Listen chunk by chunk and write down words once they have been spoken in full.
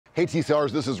Hey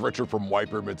T-Sellers, this is Richard from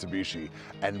White Bear Mitsubishi,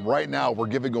 and right now we're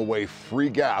giving away free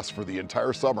gas for the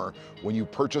entire summer when you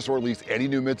purchase or lease any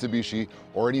new Mitsubishi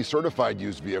or any certified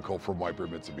used vehicle from White Bear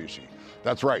Mitsubishi.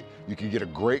 That's right, you can get a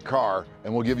great car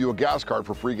and we'll give you a gas card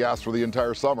for free gas for the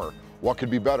entire summer. What could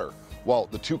be better? Well,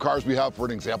 the two cars we have for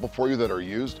an example for you that are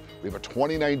used, we have a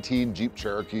 2019 Jeep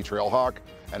Cherokee Trailhawk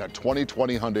and a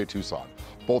 2020 Hyundai Tucson.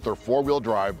 Both are four-wheel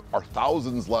drive, are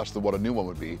thousands less than what a new one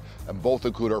would be, and both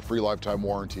include our free lifetime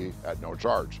warranty at no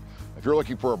charge. If you're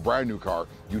looking for a brand new car,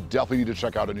 you definitely need to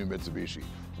check out a new Mitsubishi.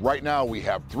 Right now, we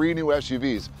have 3 new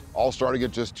SUVs, all starting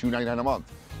at just $299 a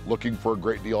month. Looking for a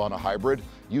great deal on a hybrid?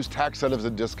 Use tax incentives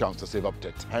and discounts to save up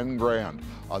to 10 grand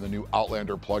on the new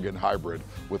Outlander plug-in hybrid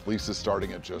with leases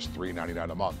starting at just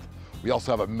 $399 a month. We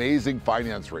also have amazing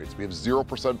finance rates. We have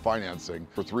 0% financing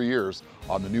for 3 years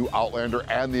on the new Outlander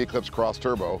and the Eclipse Cross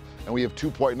Turbo, and we have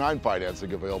 2.9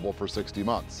 financing available for 60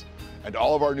 months. And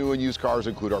all of our new and used cars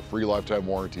include our free lifetime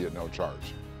warranty at no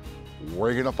charge.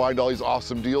 Where are you gonna find all these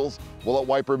awesome deals? Well, at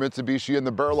White Bear Mitsubishi and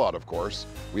the Bear Lot, of course.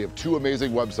 We have 2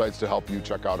 amazing websites to help you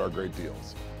check out our great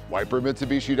deals.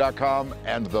 WhiteBearMitsubishi.com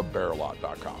and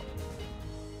thebearlot.com.